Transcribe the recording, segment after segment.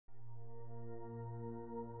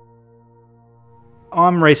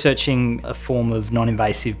I'm researching a form of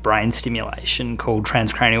non-invasive brain stimulation called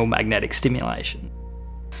transcranial magnetic stimulation.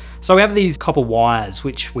 So we have these copper wires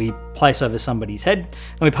which we place over somebody's head,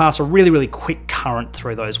 and we pass a really quick current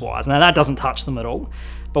through those wires. Now that doesn't touch them at all,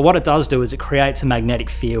 but what it does do is it creates a magnetic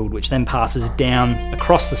field which then passes down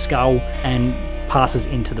across the skull and passes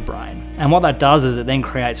into the brain. And what that does is it then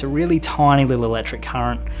creates a really tiny little electric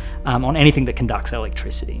current on anything that conducts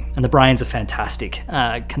electricity. And the brain's a fantastic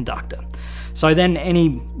conductor. So then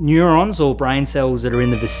any neurons or brain cells that are in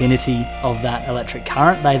the vicinity of that electric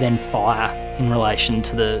current, they then fire in relation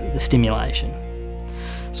to the stimulation.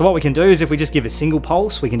 So what we can do is if we just give a single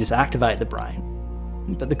pulse, we can just activate the brain.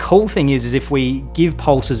 But the cool thing is if we give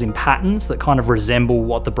pulses in patterns that kind of resemble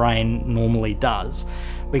what the brain normally does,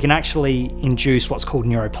 we can actually induce what's called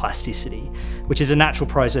neuroplasticity, which is a natural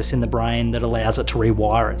process in the brain that allows it to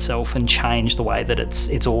rewire itself and change the way that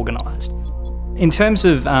it's organised. In terms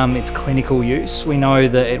of its clinical use, we know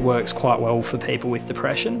that it works quite well for people with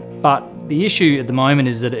depression, but the issue at the moment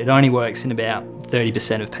is that it only works in about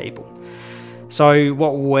 30% of people. So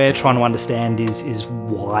what we're trying to understand is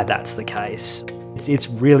why that's the case. It's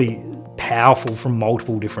really powerful from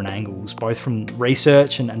multiple different angles, both from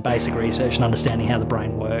research and basic research and understanding how the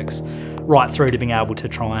brain works, right through to being able to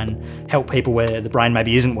try and help people where the brain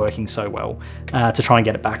maybe isn't working so well, to try and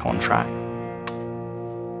get it back on track.